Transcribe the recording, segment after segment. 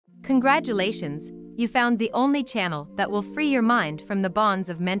Congratulations, you found the only channel that will free your mind from the bonds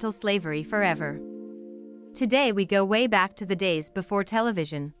of mental slavery forever. Today we go way back to the days before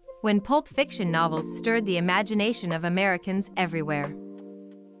television, when pulp fiction novels stirred the imagination of Americans everywhere.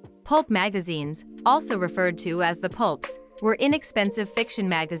 Pulp magazines, also referred to as the pulps, were inexpensive fiction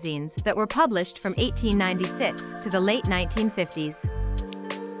magazines that were published from 1896 to the late 1950s.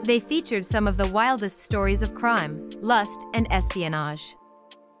 They featured some of the wildest stories of crime, lust, and espionage.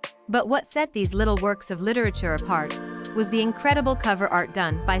 But what set these little works of literature apart was the incredible cover art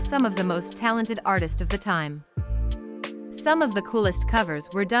done by some of the most talented artists of the time. Some of the coolest covers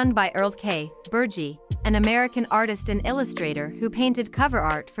were done by Earl K. Burgee, an American artist and illustrator who painted cover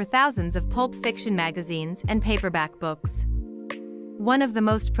art for thousands of pulp fiction magazines and paperback books. One of the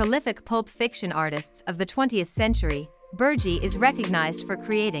most prolific pulp fiction artists of the 20th century, Burgee is recognized for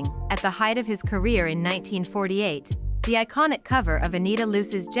creating, at the height of his career in 1948, the iconic cover of Anita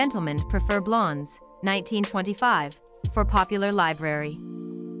Loos's Gentlemen Prefer Blondes, 1925, for Popular Library.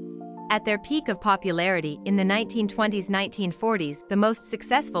 At their peak of popularity in the 1920s-1940s, the most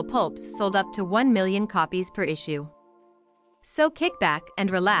successful pulps sold up to 1 million copies per issue. So kick back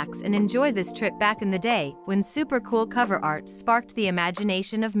and relax and enjoy this trip back in the day when super cool cover art sparked the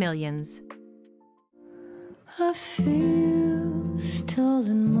imagination of millions. A few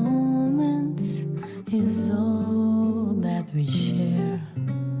stolen moments is all that we share.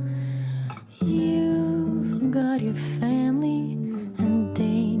 You've got your family and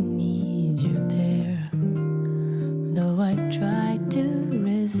they need you there. Though I tried to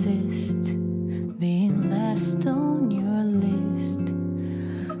resist being last on your list,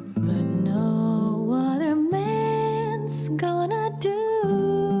 but no other man's gonna do.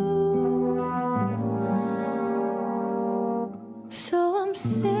 So I'm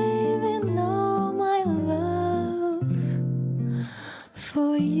saving all my love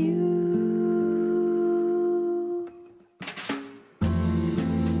for you.